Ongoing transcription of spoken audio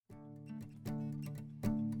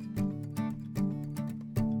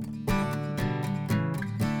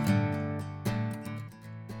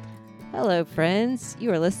Hello, friends.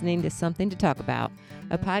 You are listening to Something to Talk About,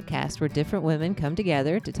 a podcast where different women come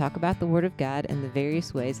together to talk about the Word of God and the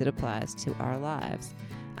various ways it applies to our lives.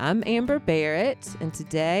 I'm Amber Barrett, and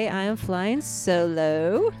today I am flying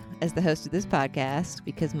solo as the host of this podcast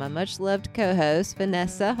because my much-loved co-host,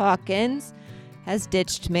 Vanessa Hawkins, has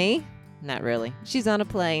ditched me. Not really. She's on a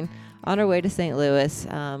plane on her way to St. Louis,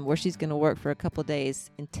 where she's going to work for a couple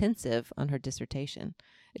days intensive on her dissertation.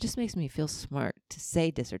 It just makes me feel smart to say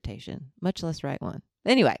dissertation, much less write one.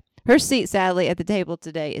 Anyway, her seat, sadly, at the table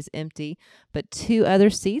today is empty, but 2 other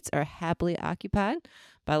seats are happily occupied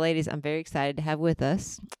by ladies I'm very excited to have with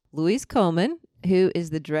us. Louise Coleman, who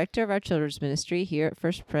is the director of our children's ministry here at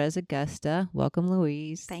First Pres Augusta. Welcome,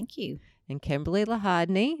 Louise. Thank you. And Kimberly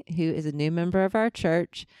Lahadney, who is a new member of our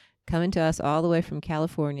church, coming to us all the way from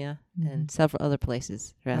California and several other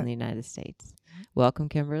places around the United States. Welcome,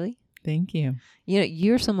 Kimberly. Thank you. You know,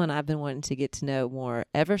 you're someone I've been wanting to get to know more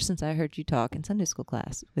ever since I heard you talk in Sunday school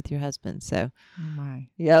class with your husband. So, Oh my.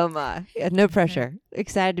 yeah, no pressure.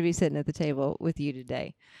 Excited to be sitting at the table with you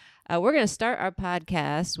today. We're going to start our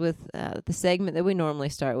podcast with the segment that we normally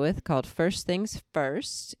start with called First Things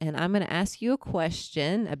First. And I'm going to ask you a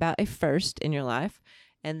question about a first in your life.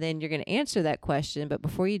 And then you're going to answer that question. But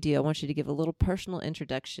before you do, I want you to give a little personal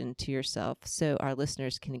introduction to yourself so our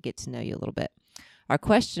listeners can get to know you a little bit. Our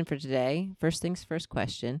question for today, first things first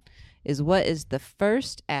question, is what is the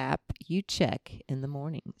first app you check in the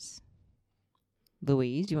mornings?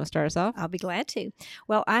 Louise, do you want to start us off? I'll be glad to.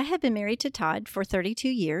 Well, I have been married to Todd for 32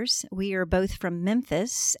 years. We are both from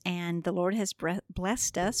Memphis, and the Lord has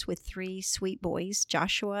blessed us with 3 sweet boys,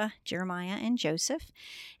 Joshua, Jeremiah, and Joseph.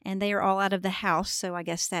 And they are all out of the house, so I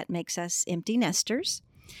guess that makes us empty nesters.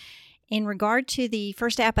 In regard to the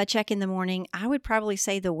first app I check in the morning, I would probably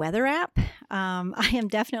say the weather app. I am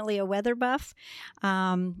definitely a weather buff.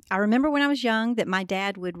 I remember when I was young that my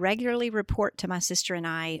dad would regularly report to my sister and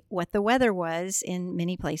I what the weather was in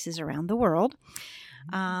many places around the world.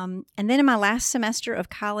 And then in my last semester of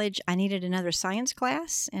college, I needed another science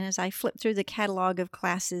class. And as I flipped through the catalog of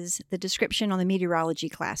classes, the description on the meteorology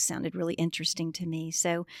class sounded really interesting to me.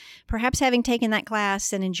 So perhaps having taken that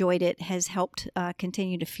class and enjoyed it has helped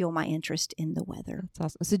continue to fuel my interest in the weather.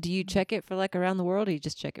 That's awesome. So do you check it for like around the world or you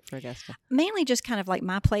just check it for Augusta? Mainly just kind of like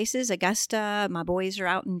my places, Augusta. My boys are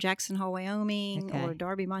out in Jackson Hole, Wyoming, or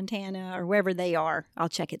Darby, Montana, or wherever they are. I'll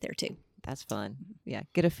check it there too. That's fun. Yeah.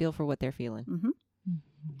 Get a feel for what they're feeling. Mm-hmm.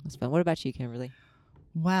 That's fun. What about you, Kimberly?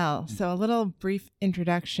 Well, so a little brief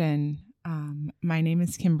introduction. My name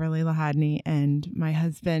is Kimberly Lahadney, and my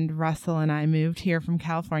husband, Russell, and I moved here from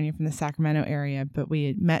California, from the Sacramento area, but we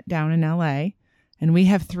had met down in LA, and we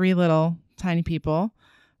have 3 little tiny people.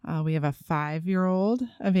 We have a 5-year-old,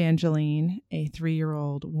 Evangeline, a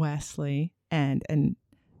 3-year-old, Wesley, and an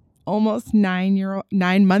almost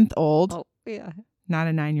 9-month-old. Oh, yeah. Not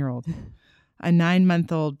a 9-year-old, a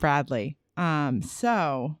 9-month-old Bradley.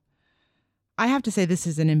 So I have to say this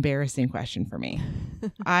is an embarrassing question for me.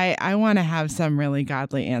 I want to have some really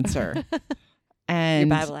godly answer. And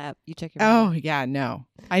your Bible app. You check your Bible app. Yeah, no,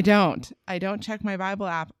 I don't. I don't check my Bible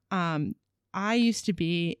app. I used to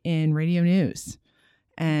be in radio news,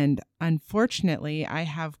 and unfortunately I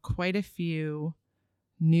have quite a few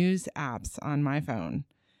news apps on my phone.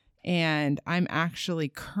 And I'm actually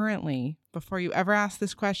currently, before you ever ask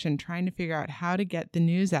this question, trying to figure out how to get the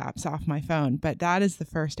news apps off my phone. But that is the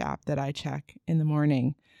first app that I check in the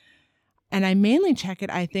morning. And I mainly check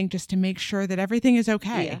it, I think, just to make sure that everything is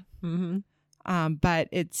okay. Yeah. Mm-hmm. But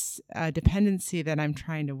it's a dependency that I'm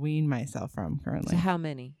trying to wean myself from currently. So how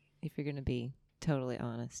many, if you're going to be totally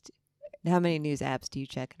honest? How many news apps do you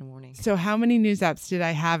check in the morning? So how many news apps did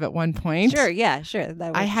I have at one point? Sure, yeah, sure.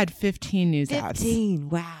 I had 15 news 15, apps. 15,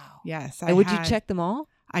 wow. Yes. And would you check them all?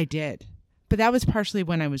 I did. But that was partially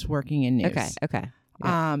when I was working in news. Okay.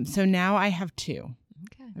 Yeah. So now I have 2.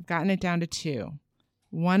 Okay. I've gotten it down to 2.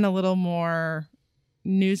 One a little more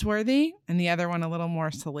newsworthy and the other one a little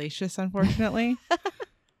more salacious, unfortunately.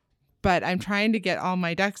 But I'm trying to get all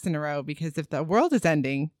my ducks in a row because if the world is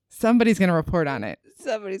ending, somebody's going to report on it.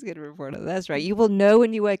 Somebody's going to report on it. That's right. You will know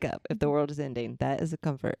when you wake up if the world is ending. That is a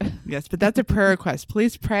comfort. Yes, but that's a prayer request.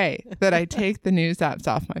 Please pray that I take the news apps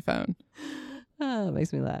off my phone. Oh, it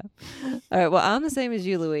makes me laugh. All right. Well, I'm the same as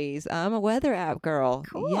you, Louise. I'm a weather app girl.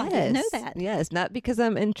 Cool. Yes. I didn't know that. Yes. Not because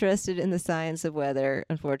I'm interested in the science of weather,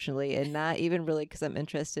 unfortunately, and not even really because I'm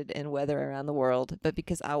interested in weather around the world, but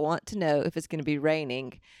because I want to know if it's going to be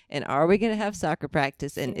raining and are we going to have soccer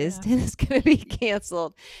practice and is tennis going to be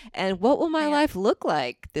canceled and what will my life look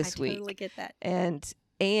like this week? I totally get that.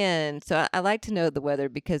 And so I like to know the weather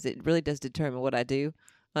because it really does determine what I do.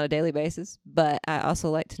 on a daily basis. But I also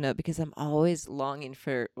like to know, because I'm always longing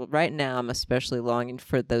for, well, right now I'm especially longing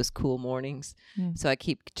for those cool mornings. So I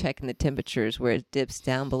keep checking the temperatures where it dips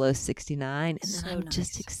down below 69, and then I'm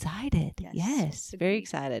just excited. Yes, very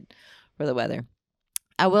excited for the weather.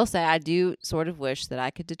 I will say I do sort of wish that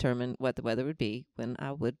I could determine what the weather would be when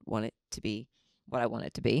I would want it to be what I want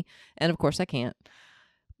it to be. And of course I can't.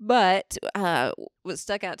 But what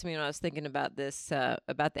stuck out to me when I was thinking about this,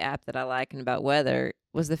 about the app that I like and about weather,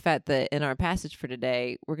 was the fact that in our passage for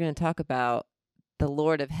today, we're going to talk about the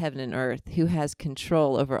Lord of heaven and earth, who has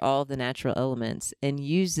control over all the natural elements and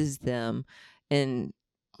uses them in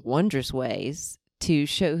wondrous ways to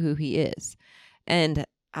show who he is. And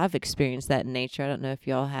I've experienced that in nature. I don't know if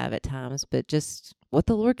y'all have at times, but just what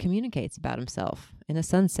the Lord communicates about himself in a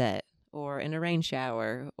sunset or in a rain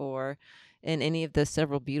shower or in any of the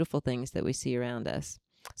several beautiful things that we see around us.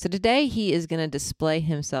 So today he is going to display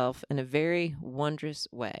himself in a very wondrous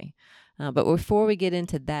way. But before we get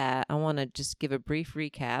into that, I want to just give a brief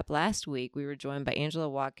recap. Last week, we were joined by Angela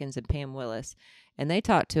Watkins and Pam Willis, and they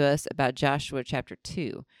talked to us about Joshua chapter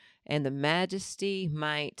 2 and the majesty,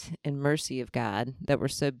 might, and mercy of God that were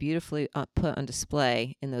so beautifully put on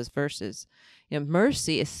display in those verses. You know,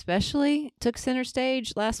 mercy especially took center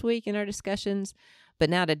stage last week in our discussions,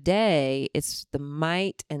 but now today, it's the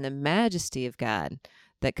might and the majesty of God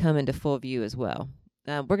that come into full view as well.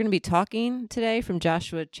 We're going to be talking today from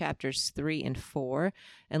Joshua chapters 3 and 4.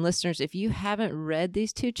 And listeners, if you haven't read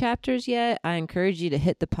these two chapters yet, I encourage you to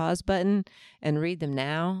hit the pause button and read them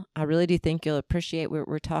now. I really do think you'll appreciate what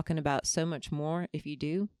we're talking about so much more if you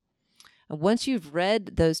do. Once you've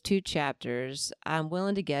read those two chapters, I'm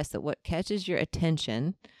willing to guess that what catches your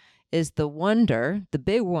attention is the wonder, the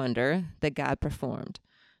big wonder that God performed.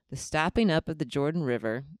 The stopping up of the Jordan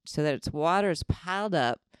River so that its waters piled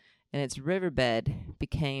up and its riverbed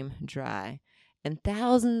became dry. And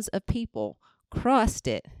thousands of people crossed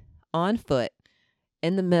it on foot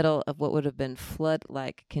in the middle of what would have been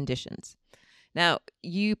flood-like conditions. Now,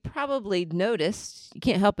 you probably noticed, you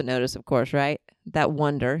can't help but notice, of course, right, that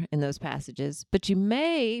wonder in those passages, but you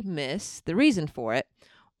may miss the reason for it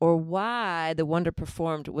or why the wonder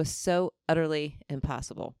performed was so utterly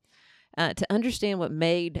impossible. To understand what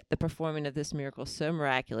made the performing of this miracle so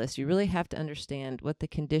miraculous, you really have to understand what the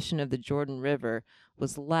condition of the Jordan River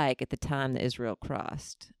was like at the time that Israel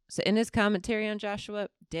crossed. So in his commentary on Joshua,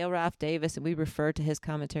 Dale Ralph Davis, and we refer to his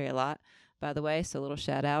commentary a lot, by the way, so a little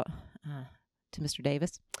shout out to Mr.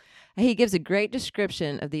 Davis. He gives a great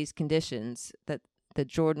description of these conditions that the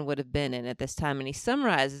Jordan would have been in at this time, and he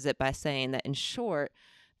summarizes it by saying that, in short,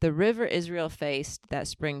 the river Israel faced that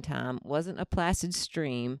springtime wasn't a placid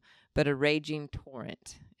stream, but a raging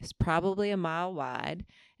torrent. It's probably a mile wide,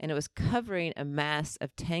 and it was covering a mass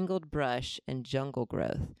of tangled brush and jungle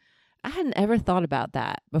growth. I hadn't ever thought about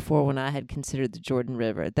that before when I had considered the Jordan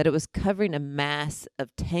River, that it was covering a mass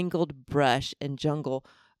of tangled brush and jungle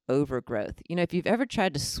overgrowth. You know, if you've ever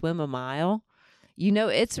tried to swim a mile, you know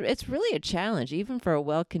it's really a challenge, even for a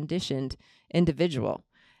well-conditioned individual.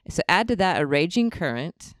 So add to that a raging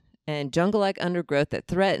current and jungle-like undergrowth that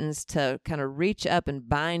threatens to kind of reach up and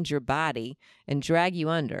bind your body and drag you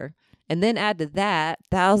under. And then add to that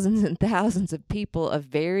thousands and thousands of people of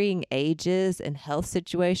varying ages and health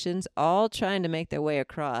situations all trying to make their way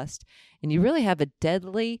across. And you really have a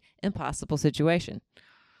deadly, impossible situation.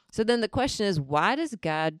 So then the question is, why does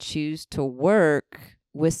God choose to work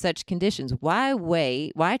with such conditions? Why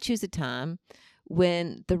wait? Why choose a time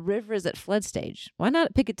when the river is at flood stage? Why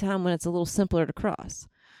not pick a time when it's a little simpler to cross?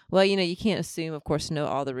 Well, you know, you can't assume, of course, to know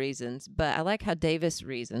all the reasons, but I like how Davis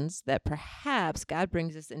reasons that perhaps God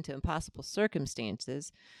brings us into impossible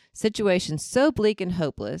circumstances, situations so bleak and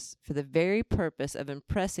hopeless, for the very purpose of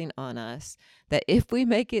impressing on us that if we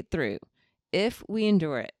make it through, if we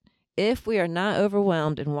endure it, if we are not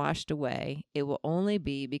overwhelmed and washed away, it will only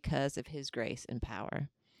be because of his grace and power.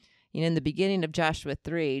 You know, in the beginning of Joshua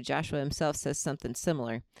 3, Joshua himself says something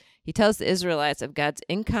similar. He tells the Israelites of God's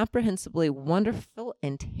incomprehensibly wonderful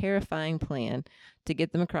and terrifying plan to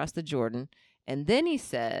get them across the Jordan. And then he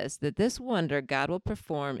says that this wonder God will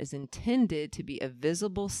perform is intended to be a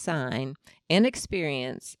visible sign and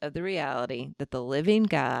experience of the reality that the living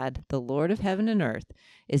God, the Lord of heaven and earth,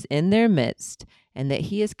 is in their midst, and that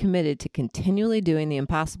he is committed to continually doing the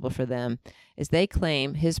impossible for them as they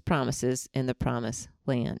claim his promises in the promised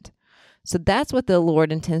land. So that's what the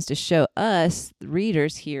Lord intends to show us, the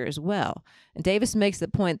readers, here as well. And Davis makes the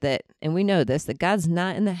point that, and we know this, that God's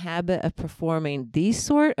not in the habit of performing these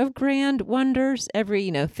sort of grand wonders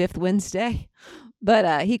every, fifth Wednesday,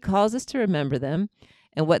 but he calls us to remember them.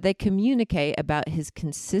 and what they communicate about his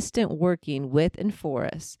consistent working with and for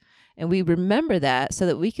us. And we remember that so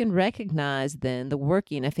that we can recognize then the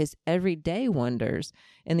working of his everyday wonders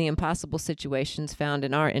in the impossible situations found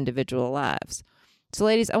in our individual lives. So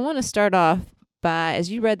ladies, I want to start off by, as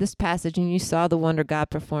you read this passage and you saw the wonder God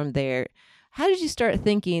performed there, how did you start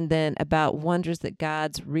thinking then about wonders that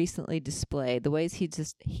God's recently displayed, the ways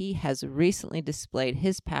he has recently displayed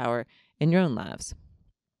his power in your own lives?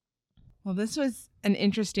 Well, this was an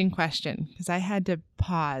interesting question because I had to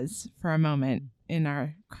pause for a moment in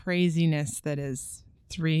our craziness that is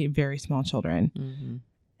 3 very small children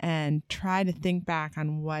and try to think back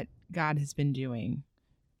on what God has been doing.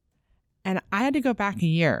 And I had to go back a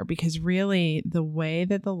year because really the way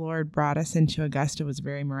that the Lord brought us into Augusta was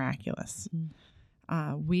very miraculous.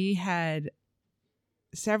 We had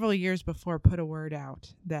several years before put a word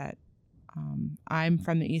out that I'm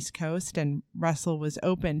from the East Coast and Russell was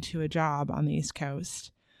open to a job on the East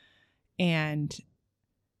Coast. And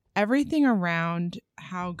everything around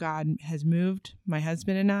how God has moved my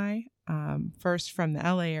husband and I, first from the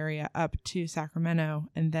LA area up to Sacramento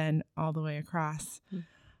and then all the way across,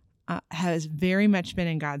 has very much been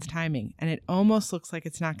in God's timing. And it almost looks like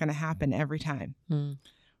it's not going to happen every time,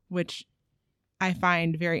 which I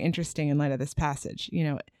find very interesting in light of this passage. You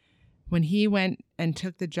know, when he went and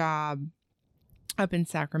took the job up in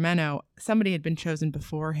Sacramento, somebody had been chosen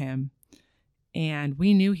before him. And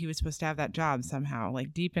we knew he was supposed to have that job somehow.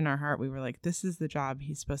 Like deep in our heart, we were like, this is the job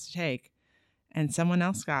he's supposed to take. And someone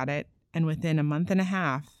else got it. And within a month and a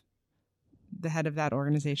half, the head of that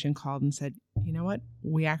organization called and said, you know what?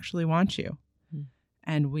 We actually want you.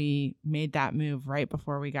 And we made that move right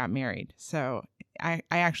before we got married. So I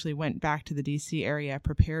actually went back to the DC area,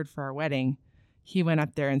 prepared for our wedding. He went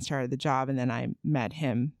up there and started the job. And then I met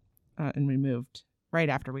him and we moved right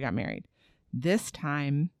after we got married. This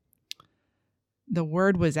time, the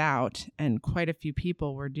word was out and quite a few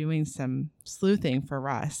people were doing some sleuthing for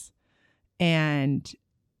Russ. And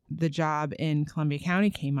the job in Columbia County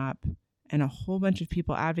came up and a whole bunch of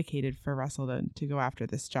people advocated for Russell to go after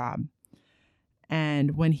this job.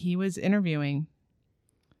 And when he was interviewing,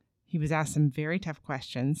 he was asked some very tough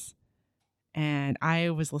questions. And I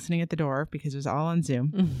was listening at the door because it was all on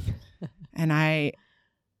Zoom. And I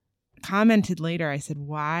commented later, I said,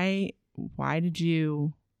 why did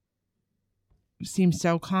you seem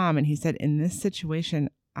so calm? And he said, in this situation,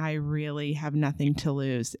 I really have nothing to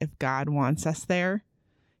lose. If God wants us there,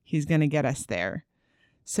 he's going to get us there.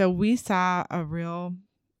 So we saw a real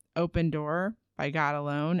open door by God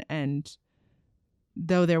alone. And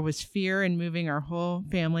though there was fear in moving our whole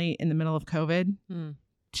family in the middle of COVID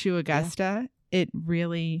to Augusta, it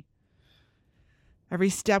really, every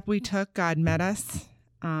step we took, God met us.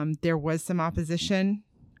 There was some opposition.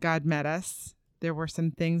 God met us. There were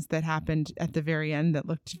some things that happened at the very end that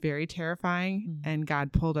looked very terrifying, and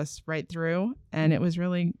God pulled us right through. And it was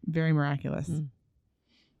really very miraculous.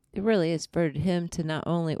 It really is for him to not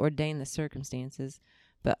only ordain the circumstances,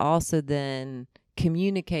 but also then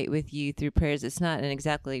communicate with you through prayers. It's not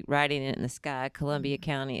exactly writing it in the sky, Columbia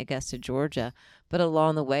County, Augusta, Georgia, but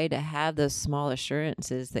along the way to have those small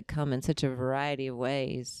assurances that come in such a variety of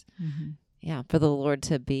ways. Yeah, for the Lord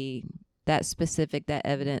to be that specific, that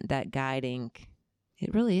evident, that guiding,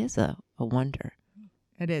 it really is a wonder.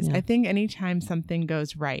 It is. Yeah. I think anytime something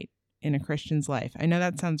goes right in a Christian's life, I know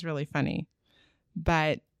that sounds really funny,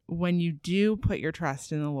 but when you do put your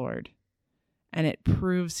trust in the Lord and it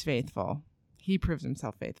proves faithful, he proves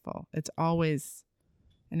himself faithful. It's always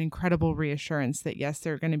an incredible reassurance that, yes,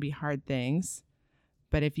 there are going to be hard things,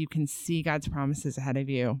 but if you can see God's promises ahead of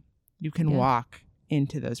you, you can walk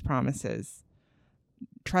into those promises,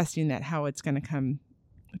 trusting that how it's going to come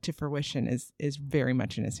to fruition is very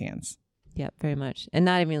much in his hands. Yep, very much. And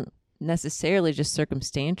not even necessarily just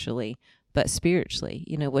circumstantially, but spiritually,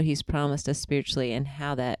 you know, what he's promised us spiritually and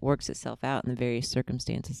how that works itself out in the various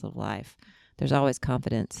circumstances of life. There's always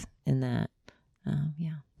confidence in that.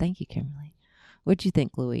 Yeah. Thank you, Kimberly. What'd you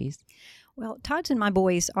think, Louise? Well, Todd's and my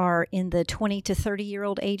boys are in the 20 to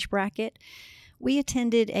 30-year-old age bracket. We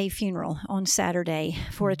attended a funeral on Saturday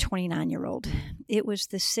for a 29-year-old. It was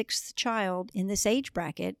the 6th child in this age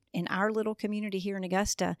bracket in our little community here in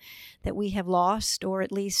Augusta that we have lost or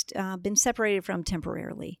at least been separated from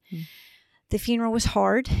temporarily. The funeral was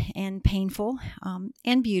hard and painful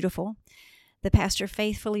and beautiful. The pastor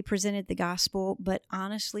faithfully presented the gospel, but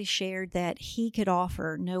honestly shared that he could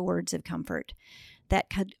offer no words of comfort.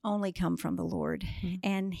 That could only come from the Lord.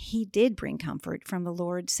 And he did bring comfort from the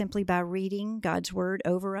Lord simply by reading God's word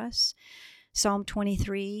over us. Psalm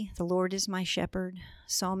 23, the Lord is my shepherd.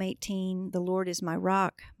 Psalm 18, the Lord is my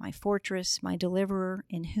rock, my fortress, my deliverer,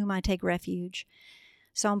 in whom I take refuge.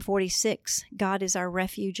 Psalm 46, God is our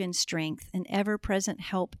refuge and strength, an ever-present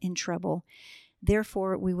help in trouble.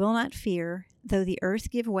 Therefore we will not fear, though the earth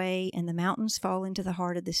give way and the mountains fall into the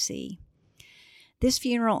heart of the sea. This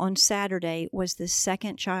funeral on Saturday was the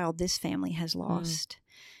second child this family has lost.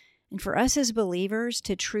 And for us as believers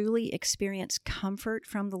to truly experience comfort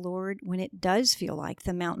from the Lord when it does feel like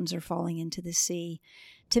the mountains are falling into the sea,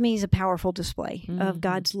 to me is a powerful display of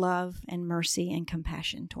God's love and mercy and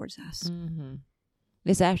compassion towards us.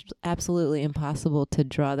 It's absolutely impossible to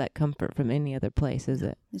draw that comfort from any other place, is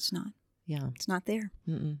it? It's not. Yeah. It's not there.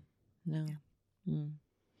 No.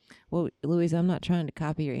 Well, Louise, I'm not trying to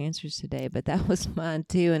copy your answers today, but that was mine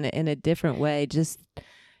too in a different way. Just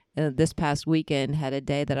this past weekend had a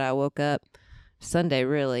day that I woke up, Sunday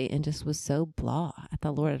really, and just was so blah. I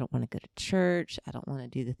thought, Lord, I don't want to go to church. I don't want to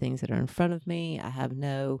do the things that are in front of me. I have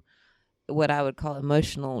no, what I would call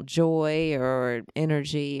emotional joy or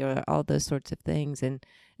energy or all those sorts of things. And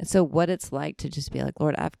so what it's like to just be like,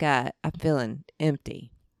 Lord, I'm feeling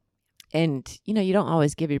empty. And, you don't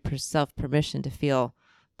always give yourself permission to feel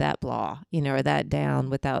that blah, or that down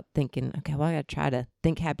without thinking, okay, well, I got to try to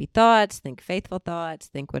think happy thoughts, think faithful thoughts,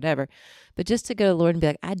 think whatever. But just to go to the Lord and be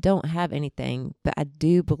like, I don't have anything, but I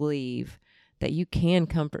do believe that you can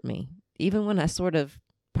comfort me, even when I sort of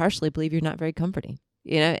partially believe you're not very comforting,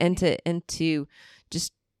 and to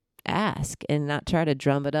just ask and not try to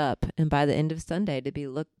drum it up. And by the end of Sunday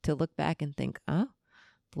to look back and think, oh,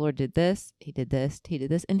 the Lord did this, he did this, he did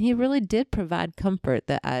this. And he really did provide comfort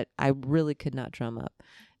that I really could not drum up.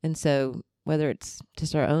 And so whether it's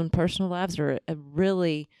just our own personal lives or a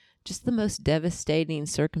really just the most devastating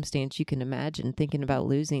circumstance you can imagine, thinking about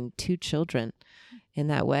losing 2 children in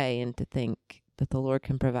that way, and to think that the Lord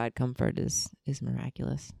can provide comfort is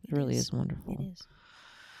miraculous. It really is wonderful. It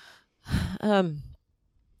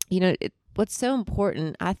is. What's so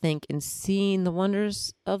important, I think, in seeing the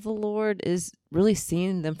wonders of the Lord is really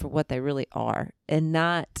seeing them for what they really are, and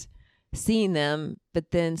not seeing them,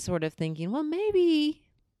 but then sort of thinking, well, maybe,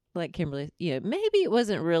 like Kimberly, maybe it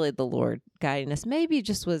wasn't really the Lord guiding us. Maybe it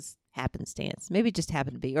just was happenstance. Maybe it just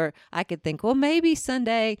happened to be. Or I could think, well, maybe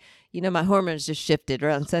Sunday, my hormones just shifted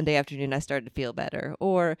around Sunday afternoon. I started to feel better.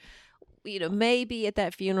 Or maybe at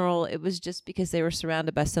that funeral, it was just because they were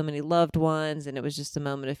surrounded by so many loved ones and it was just a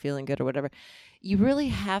moment of feeling good or whatever. You really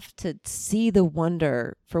have to see the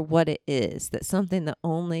wonder for what it is, that something that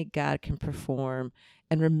only God can perform,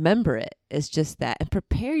 and remember it as just that, and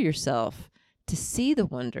prepare yourself to see the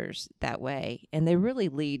wonders that way. And they really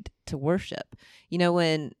lead to worship.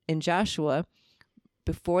 When in Joshua,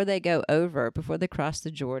 before they cross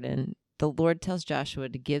the Jordan, the Lord tells Joshua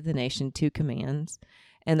to give the nation 2 commands.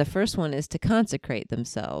 And the first one is to consecrate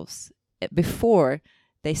themselves before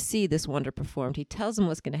they see this wonder performed. He tells them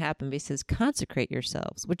what's going to happen, but he says, consecrate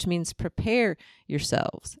yourselves, which means prepare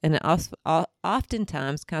yourselves. And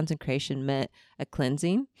oftentimes consecration meant a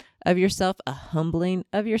cleansing of yourself, a humbling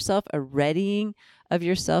of yourself, a readying of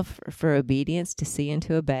yourself for obedience, to see and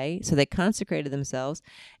to obey. So they consecrated themselves.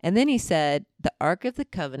 And then he said, the Ark of the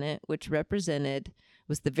Covenant, which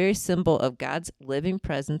was the very symbol of God's living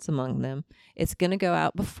presence among them. It's going to go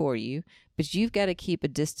out before you, but you've got to keep a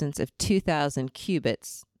distance of 2,000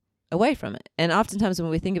 cubits away from it. And oftentimes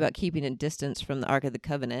when we think about keeping a distance from the Ark of the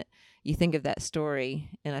Covenant, you think of that story,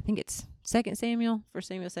 and I think it's 1 Samuel,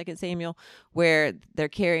 where they're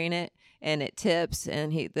carrying it and it tips,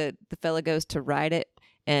 and the fellow goes to ride it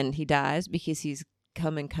and he dies because he's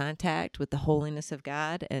come in contact with the holiness of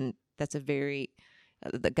God, and that's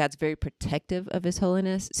that God's very protective of his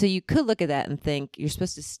holiness. So you could look at that and think you're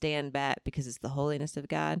supposed to stand back because it's the holiness of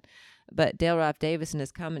God. But Dale Ralph Davis in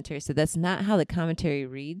his commentary said that's not how the commentary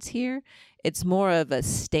reads here. It's more of a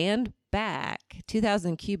stand back.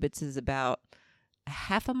 2,000 cubits is about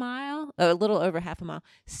a little over half a mile.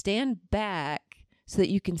 Stand back so that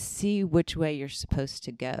you can see which way you're supposed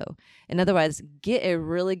to go. And otherwise, get a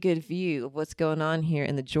really good view of what's going on here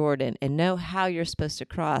in the Jordan and know how you're supposed to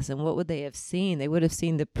cross. And what would they have seen? They would have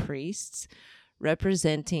seen the priests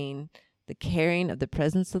representing the carrying of the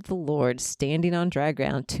presence of the Lord standing on dry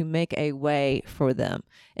ground to make a way for them.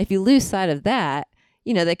 If you lose sight of that,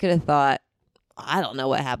 they could have thought, I don't know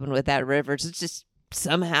what happened with that river. It's just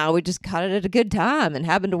somehow we just caught it at a good time and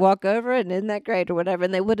happened to walk over it, and isn't that great or whatever.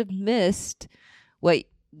 And they would have missed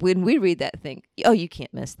when we read that, think, oh, you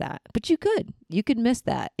can't miss that. But you could. You could miss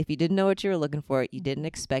that. If you didn't know what you were looking for, you didn't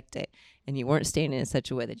expect it, and you weren't standing in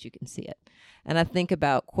such a way that you can see it. And I think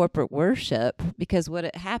about corporate worship, because what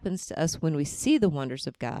it happens to us when we see the wonders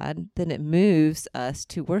of God, then it moves us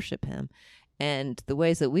to worship him. And the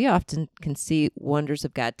ways that we often can see wonders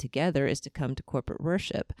of God together is to come to corporate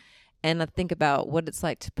worship. And I think about what it's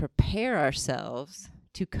like to prepare ourselves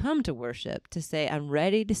to come to worship, to say, I'm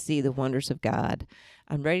ready to see the wonders of God.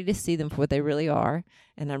 I'm ready to see them for what they really are,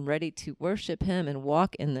 and I'm ready to worship him and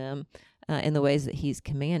walk in them in the ways that he's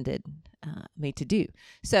commanded me to do.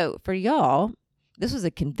 So for y'all, this was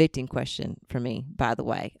a convicting question for me, by the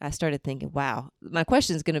way. I started thinking, wow, my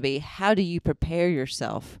question is going to be, how do you prepare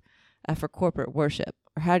yourself for corporate worship?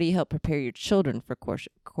 Or how do you help prepare your children for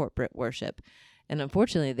corporate worship? And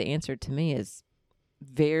unfortunately, the answer to me is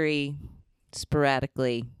very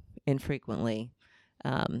sporadically, infrequently.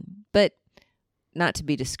 But not to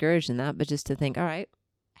be discouraged in that, but just to think, all right,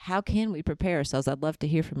 how can we prepare ourselves? I'd love to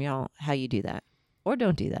hear from y'all how you do that or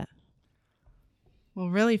don't do that. Well,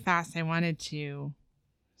 really fast, I wanted to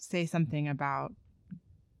say something about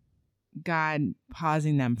God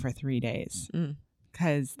pausing them for 3 days,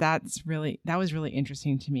 because that was really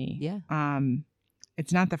interesting to me. Yeah.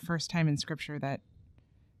 It's not the first time in Scripture that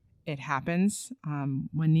it happens.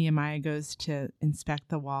 When Nehemiah goes to inspect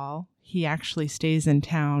the wall, he actually stays in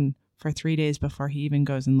town for 3 days before he even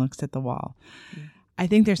goes and looks at the wall. Mm. I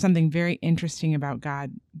think there's something very interesting about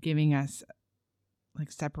God giving us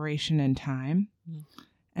like separation and time. Mm.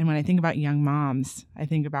 And when I think about young moms, I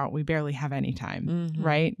think about we barely have any time,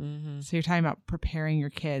 right? Mm-hmm. So you're talking about preparing your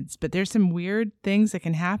kids, but there's some weird things that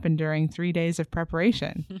can happen during 3 days of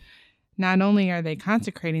preparation. Not only are they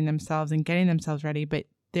consecrating themselves and getting themselves ready, but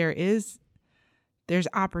there's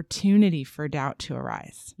opportunity for doubt to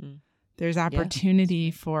arise. Mm. There's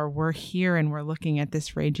opportunity for we're here and we're looking at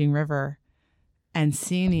this raging river and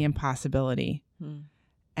seeing the impossibility. Mm.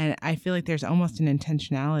 And I feel like there's almost an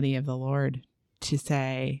intentionality of the Lord to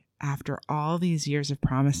say, after all these years of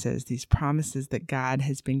promises, these promises that God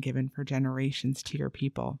has been given for generations to your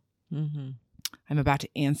people, I'm about to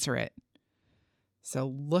answer it. So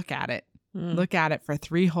look at it. Look at it for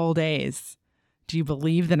 3 whole days. Do you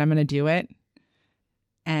believe that I'm going to do it?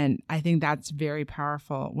 And I think that's very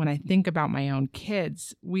powerful. When I think about my own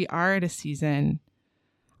kids, we are at a season,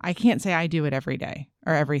 I can't say I do it every day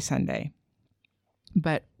or every Sunday,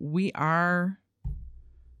 but we are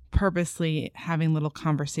purposely having little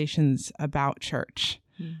conversations about church.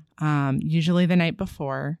 Usually the night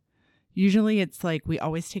before. Usually it's like we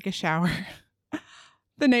always take a shower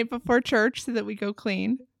the night before church so that we go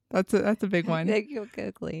clean. That's a big one. You'll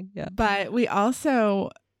go clean, yeah. But we also,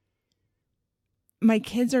 my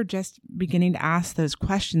kids are just beginning to ask those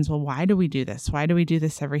questions. Well, why do we do this? Why do we do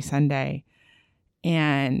this every Sunday?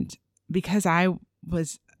 And because I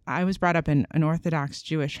was brought up in an Orthodox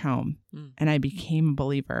Jewish home and I became a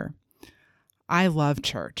believer. I love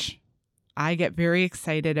church. I get very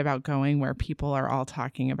excited about going where people are all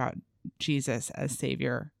talking about Jesus as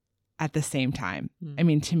Savior at the same time. I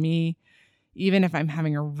mean, to me, even if I'm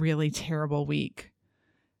having a really terrible week,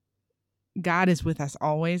 God is with us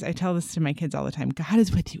always. I tell this to my kids all the time. God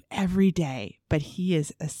is with you every day, but he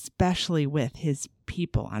is especially with his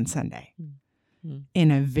people on Sunday in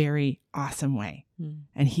a very awesome way.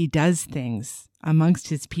 And he does things amongst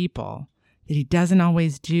his people that he doesn't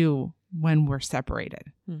always do when we're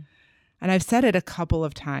separated. And I've said it a couple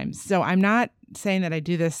of times. So I'm not saying that I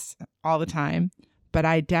do this all the time, but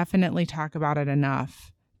I definitely talk about it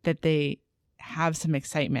enough that they have some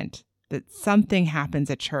excitement that something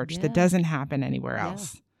happens at church that doesn't happen anywhere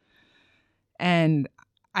else. And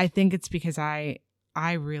I think it's because I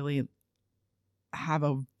really have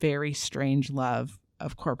a very strange love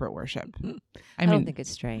of corporate worship. I don't think it's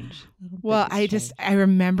strange. I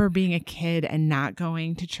remember being a kid and not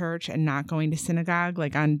going to church and not going to synagogue,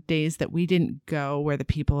 like on days that we didn't go where the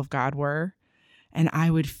people of God were. And I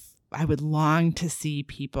would long to see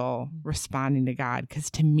people responding to God, because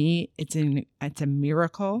to me, it's a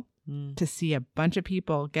miracle to see a bunch of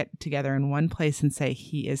people get together in one place and say,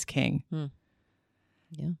 he is king.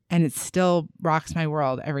 Yeah. And it still rocks my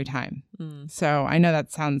world every time. So I know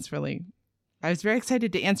that sounds really, I was very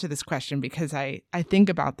excited to answer this question because I think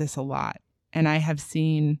about this a lot. And I've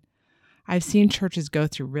seen churches go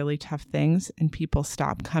through really tough things and people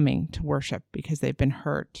stop coming to worship because they've been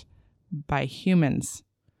hurt by humans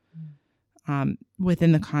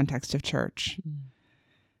within the context of church.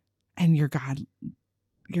 And your God's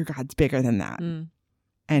bigger than that.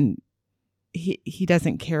 And he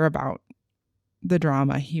doesn't care about the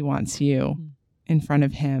drama. He wants you in front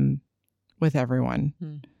of him with everyone.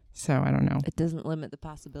 So I don't know. It doesn't limit the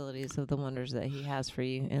possibilities of the wonders that he has for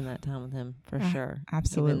you in that time with him, for sure.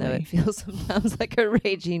 Absolutely. Even though it feels sometimes like a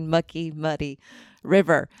raging, mucky, muddy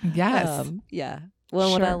river. Yes. Yeah.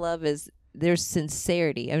 Well, what I love is there's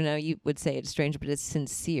sincerity. I know you would say it's strange, but it's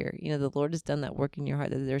sincere. You know, the Lord has done that work in your heart,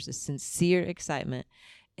 that there's a sincere excitement.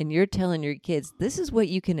 And you're telling your kids, this is what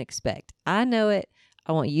you can expect. I know it.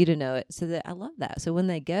 I want you to know it. So that I love that. So when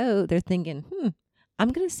they go, they're thinking, I'm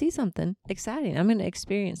going to see something exciting. I'm going to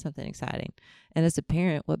experience something exciting. And as a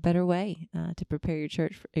parent, what better way to prepare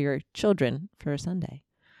your children for a Sunday?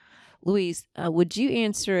 Louise, would you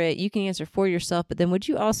answer it? You can answer for yourself, but then would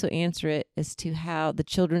you also answer it as to how the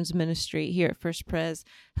children's ministry here at First Pres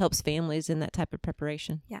helps families in that type of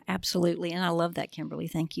preparation? Yeah, absolutely. And I love that, Kimberly.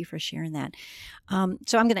 Thank you for sharing that.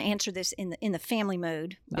 So I'm going to answer this in the family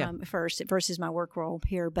mode first versus my work role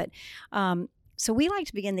here. But so we like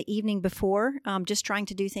to begin the evening before, just trying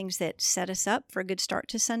to do things that set us up for a good start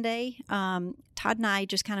to Sunday. Todd and I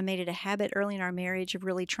just kind of made it a habit early in our marriage of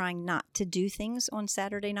really trying not to do things on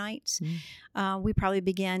Saturday nights. We probably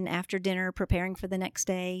begin after dinner preparing for the next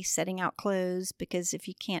day, setting out clothes, because if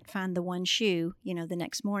you can't find the one shoe, the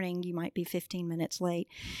next morning you might be 15 minutes late.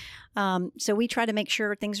 So we try to make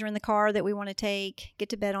sure things are in the car that we want to take, get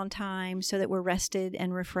to bed on time so that we're rested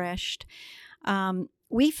and refreshed.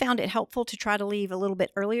 We found it helpful to try to leave a little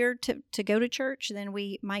bit earlier to go to church than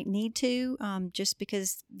we might need to, just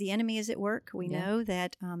because the enemy is at work. We know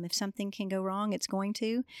that if something can go wrong, it's going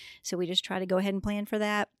to. So we just try to go ahead and plan for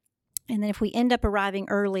that. And then if we end up arriving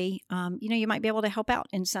early, you might be able to help out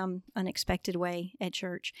in some unexpected way at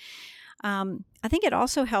church. I think it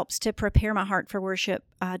also helps to prepare my heart for worship,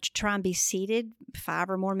 to try and be seated 5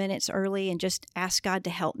 or more minutes early and just ask God to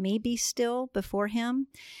help me be still before Him,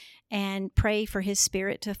 and pray for His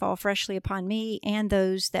Spirit to fall freshly upon me and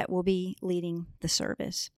those that will be leading the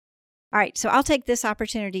service. All right, so I'll take this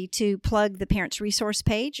opportunity to plug the Parents Resource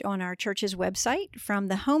page on our church's website. From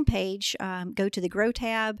the home page, go to the Grow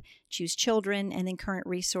tab, choose Children, and then Current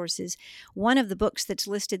Resources. One of the books that's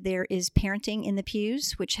listed there is Parenting in the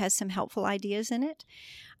Pews, which has some helpful ideas in it.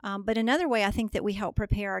 But another way I think that we help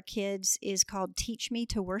prepare our kids is called Teach Me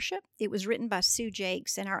to Worship. It was written by Sue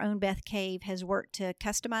Jakes, and our own Beth Cave has worked to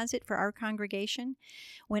customize it for our congregation.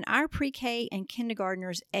 When our pre-K and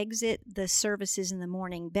kindergartners exit the services in the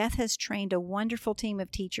morning, Beth has trained a wonderful team of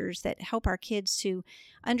teachers that help our kids to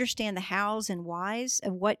understand the hows and whys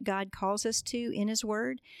of what God calls us to in His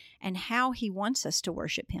Word and how He wants us to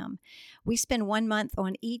worship Him. We spend 1 month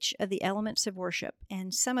on each of the elements of worship,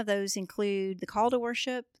 and some of those include the call to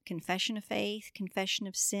worship, confession of faith, confession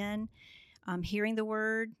of sin, hearing the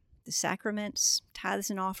Word, the sacraments, tithes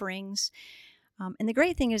and offerings. And the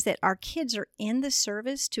great thing is that our kids are in the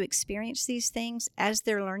service to experience these things as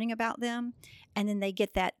they're learning about them, and then they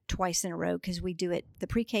get that twice in a row because we do it the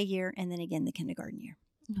pre-K year and then again the kindergarten year.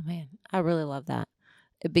 Oh, man, I really love that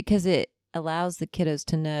because it allows the kiddos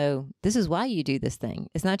to know this is why you do this thing.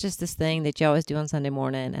 It's not just this thing that you always do on Sunday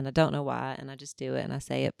morning, and I don't know why, and I just do it and I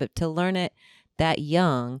say it, but to learn it that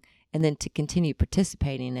young and then to continue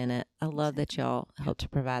participating in it. I love that y'all help to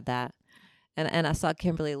provide that. And I saw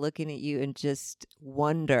Kimberly looking at you and just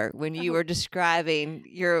wonder when you were describing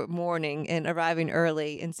your morning and arriving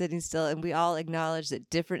early and sitting still. And we all acknowledge that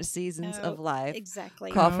different seasons of life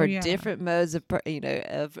call for different modes of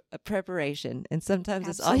preparation. And sometimes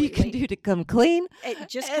it's all you can do to come clean.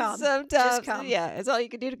 Just come. Sometimes, it's all you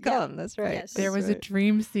can do to come. That's right. Yes. There was a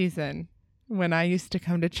dream season when I used to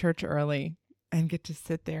come to church early and get to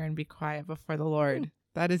sit there and be quiet before the Lord.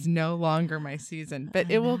 That is no longer my season,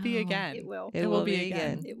 but it will be again. It will. It will be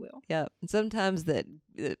again. It will. Yeah. And sometimes the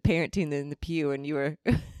parenting in the pew, and you were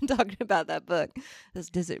talking about that book,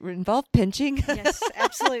 does it involve pinching? Yes,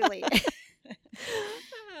 absolutely.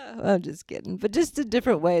 I'm just kidding. But just in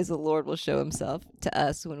different ways, the Lord will show Himself to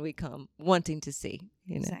us when we come wanting to see,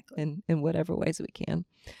 exactly. in whatever ways we can.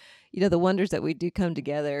 The wonders that we do come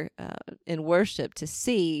together in worship to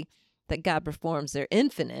see that God performs, they're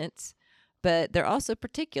infinite, but they're also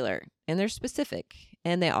particular and they're specific,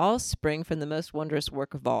 and they all spring from the most wondrous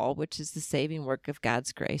work of all, which is the saving work of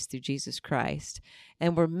God's grace through Jesus Christ.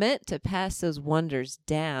 And we're meant to pass those wonders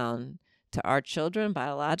down to our children,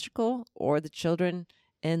 biological, or the children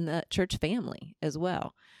in the church family as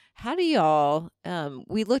well. How do y'all,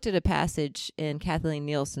 we looked at a passage in Kathleen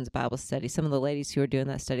Nielsen's Bible study. Some of the ladies who are doing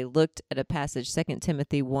that study looked at a passage, 2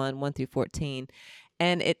 Timothy 1:1-14,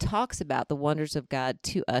 and it talks about the wonders of God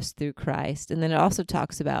to us through Christ. And then it also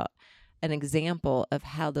talks about an example of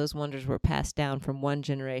how those wonders were passed down from one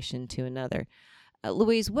generation to another.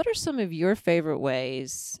 Louise, what are some of your favorite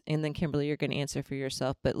ways, and then Kimberly, you're going to answer for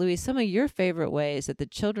yourself, but Louise, some of your favorite ways that the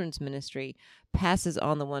children's ministry passes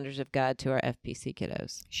on the wonders of God to our FPC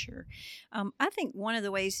kiddos? Sure. I think one of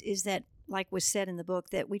the ways is that, like was said in the book,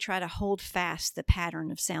 that we try to hold fast the pattern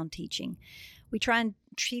of sound teaching. We try and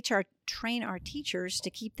train our teachers to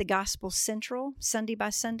keep the gospel central Sunday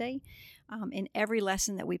by Sunday. in every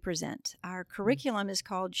lesson that we present. Our curriculum is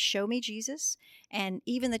called Show Me Jesus, and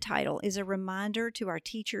even the title is a reminder to our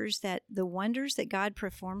teachers that the wonders that God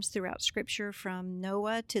performs throughout Scripture, from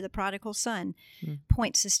Noah to the prodigal son,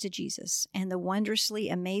 points us to Jesus and the wondrously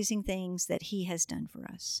amazing things that He has done for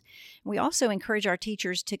us. We also encourage our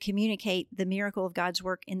teachers to communicate the miracle of God's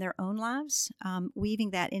work in their own lives,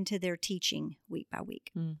 weaving that into their teaching week by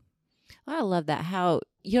week. I love that, how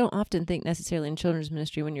you don't often think necessarily in children's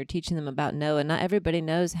ministry when you're teaching them about Noah. Not everybody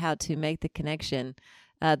knows how to make the connection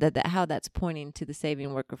that how that's pointing to the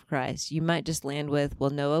saving work of Christ. You might just land with,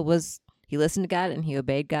 well, he listened to God and he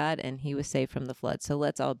obeyed God and he was saved from the flood. So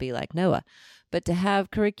let's all be like Noah. But to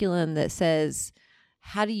have curriculum that says,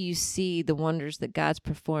 how do you see the wonders that God's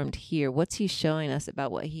performed here? What's He showing us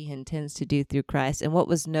about what He intends to do through Christ? And what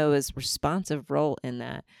was Noah's responsive role in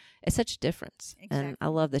that? It's such a difference. Exactly. And I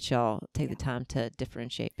love that y'all take the time to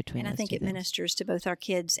differentiate between And I those think two it things. ministers to both our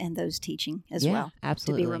kids and those teaching as well.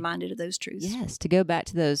 Absolutely. To be reminded of those truths. Yes, to go back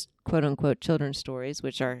to those quote-unquote children's stories,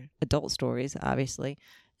 which are adult stories, obviously,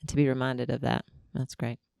 and to be reminded of that. That's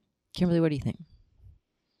great. Kimberly, what do you think?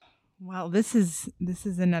 Well, this is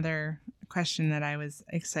another question that I was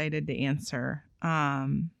excited to answer.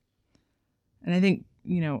 And I think,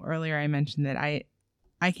 earlier I mentioned that I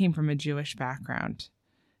came from a Jewish background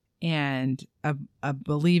and a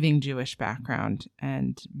believing Jewish background,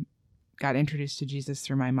 and got introduced to Jesus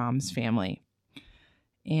through my mom's family.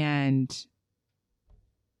 And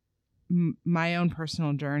my own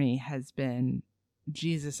personal journey has been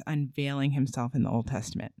Jesus unveiling Himself in the Old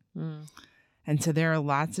Testament. And so there are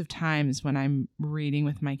lots of times when I'm reading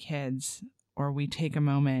with my kids, or we take a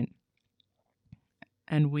moment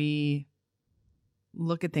and we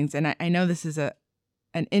look at things. And I know this is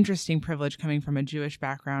an interesting privilege coming from a Jewish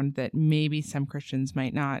background that maybe some Christians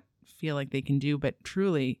might not feel like they can do, but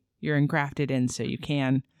truly you're engrafted in, so you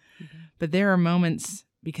can. But there are moments,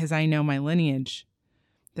 because I know my lineage,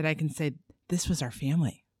 that I can say, this was our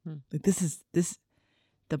family. Like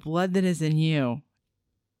the blood that is in you,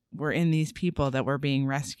 were in these people that were being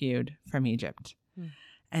rescued from Egypt.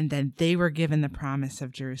 And then they were given the promise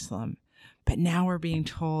of Jerusalem. But now we're being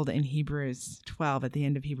told in Hebrews 12, at the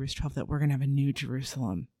end of Hebrews 12, that we're going to have a new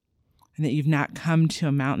Jerusalem. And that you've not come to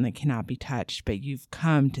a mountain that cannot be touched, but you've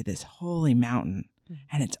come to this holy mountain.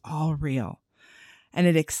 And it's all real. And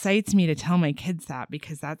it excites me to tell my kids that,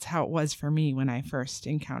 because that's how it was for me when I first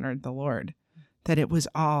encountered the Lord. That it was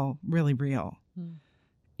all really real.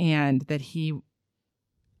 And that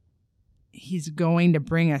He's going to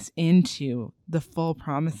bring us into the full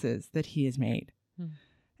promises that He has made.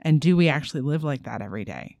 And do we actually live like that every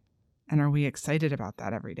day? And are we excited about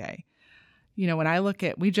that every day? When I look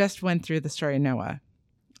at, we just went through the story of Noah,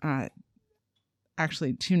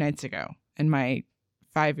 actually 2 nights ago, and my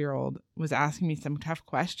 5-year-old was asking me some tough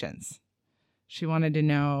questions. She wanted to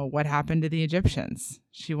know what happened to the Egyptians.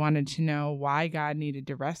 She wanted to know why God needed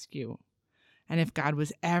to rescue. And if God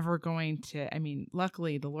was ever going to,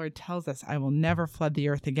 luckily the Lord tells us, I will never flood the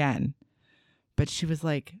earth again. But she was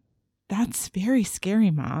like, that's very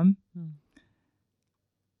scary, Mom.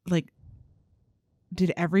 Like,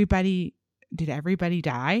 did everybody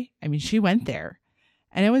die? She went there.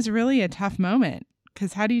 And it was really a tough moment,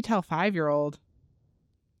 because how do you tell 5-year-old?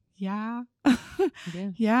 Yeah.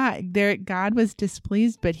 God was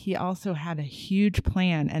displeased, but He also had a huge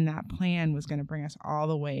plan, and that plan was going to bring us all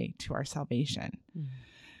the way to our salvation.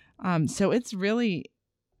 So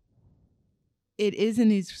it is in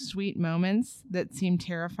these sweet moments that seem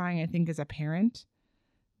terrifying, I think, as a parent,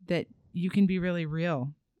 that you can be really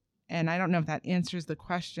real. And I don't know if that answers the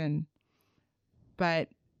question, but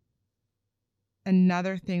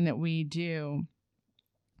another thing that we do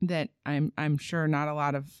that I'm sure not a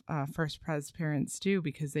lot of First Pres parents do,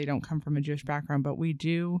 because they don't come from a Jewish background, but we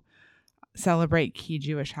do celebrate key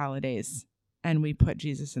Jewish holidays, and we put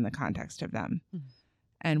Jesus in the context of them.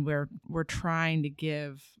 And we're trying to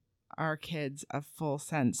give our kids a full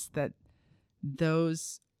sense that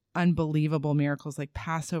those unbelievable miracles like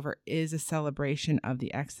Passover is a celebration of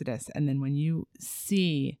the Exodus. And then when you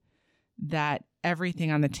see that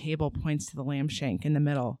everything on the table points to the lamb shank in the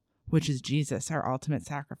middle, which is Jesus, our ultimate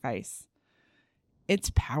sacrifice,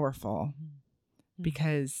 it's powerful,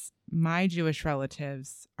 because my Jewish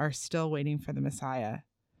relatives are still waiting for the Messiah,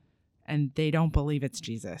 and they don't believe it's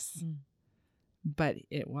Jesus. But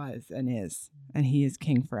it was and is, and He is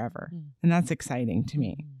King forever. And that's exciting to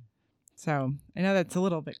me. So I know that's a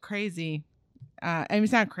little bit crazy.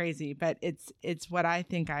 It's not crazy, but it's what I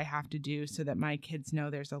think I have to do so that my kids know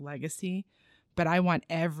there's a legacy. But I want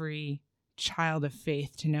every child of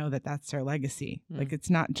faith to know that that's their legacy. Like, it's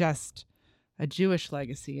not just a Jewish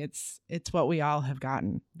legacy. It's what we all have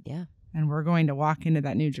gotten. Yeah. And we're going to walk into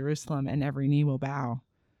that New Jerusalem and every knee will bow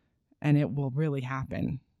and it will really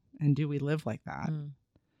happen. And do we live like that?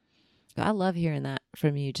 I love hearing that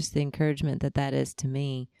from you, just the encouragement that is to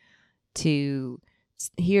me, to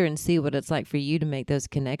hear and see what it's like for you to make those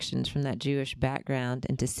connections from that Jewish background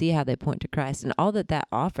and to see how they point to Christ and all that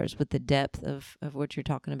offers with the depth of what you're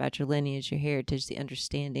talking about, your lineage, your heritage, the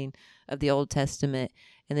understanding of the Old Testament,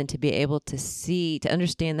 and then to be able to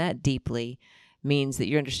understand that deeply means that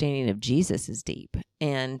your understanding of Jesus is deep,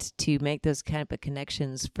 and to make those kind of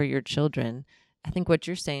connections for your children. I think what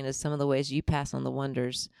you're saying is some of the ways you pass on the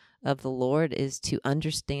wonders of the Lord is to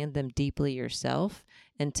understand them deeply yourself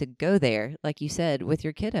and to go there, like you said, with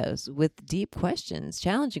your kiddos, with deep questions,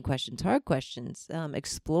 challenging questions, hard questions,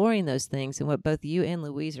 exploring those things. And what both you and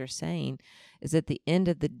Louise are saying is at the end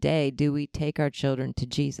of the day, do we take our children to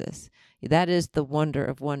Jesus? That is the wonder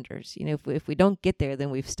of wonders. If we don't get there, then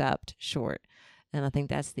we've stopped short. And I think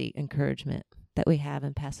that's the encouragement that we have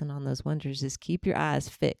in passing on those wonders is keep your eyes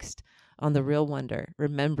fixed on the real wonder.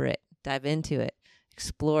 Remember it, dive into it,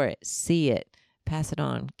 explore it, see it, pass it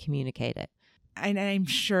on, communicate it. And I'm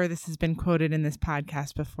sure this has been quoted in this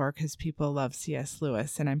podcast before because people love C.S.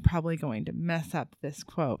 Lewis, and I'm probably going to mess up this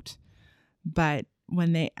quote. But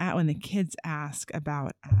when the kids ask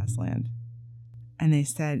about Aslan, and they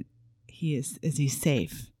said, is he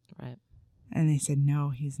safe? Right. And they said, no,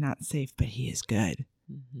 he's not safe, but he is good.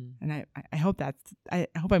 Mm-hmm. And I hope I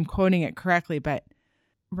hope I'm quoting it correctly, but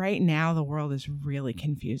right now the world is really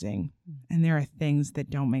confusing and there are things that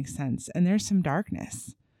don't make sense and there's some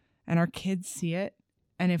darkness and our kids see it.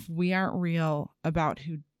 And if we aren't real about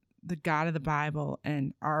who the God of the Bible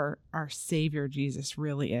and our Savior Jesus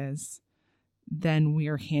really is, then we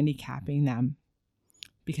are handicapping them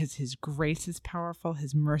because his grace is powerful.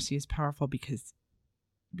 His mercy is powerful because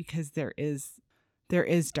there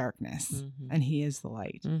is darkness and he is the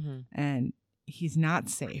light and he's not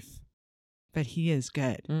safe, but he is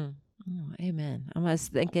good. Oh, amen. I was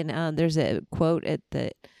thinking there's a quote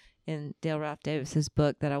in Dale Ralph Davis's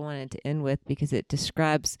book that I wanted to end with because it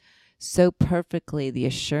describes so perfectly the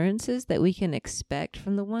assurances that we can expect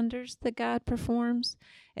from the wonders that God performs.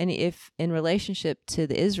 And if in relationship to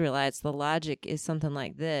the Israelites, the logic is something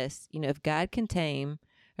like this, if God can tame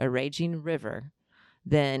a raging river,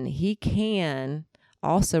 then he can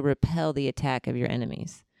also repel the attack of your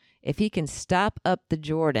enemies. If he can stop up the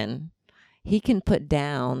Jordan, he can put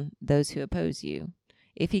down those who oppose you.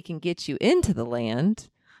 If he can get you into the land,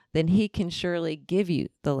 then he can surely give you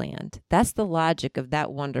the land. That's the logic of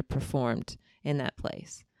that wonder performed in that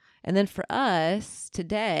place. And then for us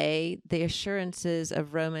today, the assurances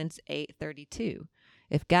of Romans 8:32.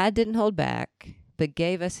 If God didn't hold back, but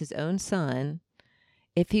gave us his own son,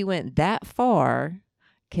 if he went that far,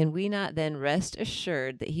 can we not then rest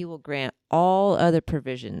assured that he will grant all other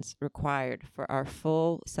provisions required for our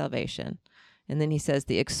full salvation? And then he says,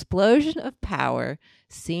 the explosion of power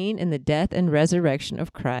seen in the death and resurrection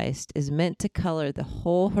of Christ is meant to color the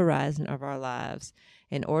whole horizon of our lives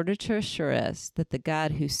in order to assure us that the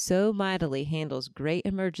God who so mightily handles great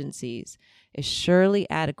emergencies is surely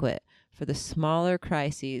adequate for the smaller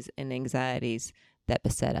crises and anxieties that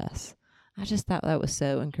beset us. I just thought that was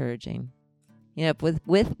so encouraging.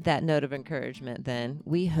 With that note of encouragement, then,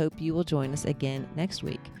 we hope you will join us again next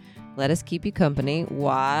week. Let us keep you company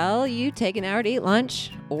while you take an hour to eat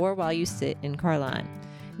lunch or while you sit in car line.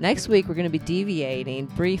 Next week, we're going to be deviating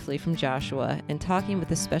briefly from Joshua and talking with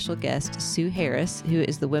a special guest, Sue Harris, who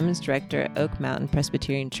is the women's director at Oak Mountain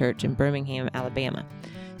Presbyterian Church in Birmingham, Alabama.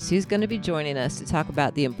 Sue's going to be joining us to talk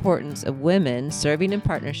about the importance of women serving in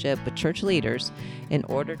partnership with church leaders in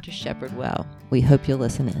order to shepherd well. We hope you'll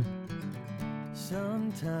listen in.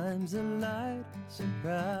 Sometimes the light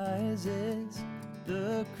surprises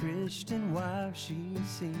the Christian wife she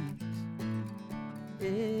sees.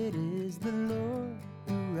 It is the Lord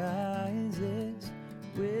who rises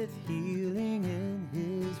with healing in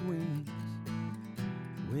his wings.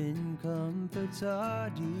 When comforts are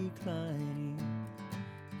declining,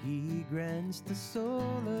 he grants the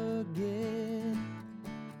soul again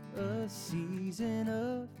a season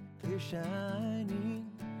of clear shining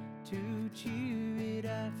to cheer it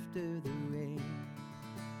after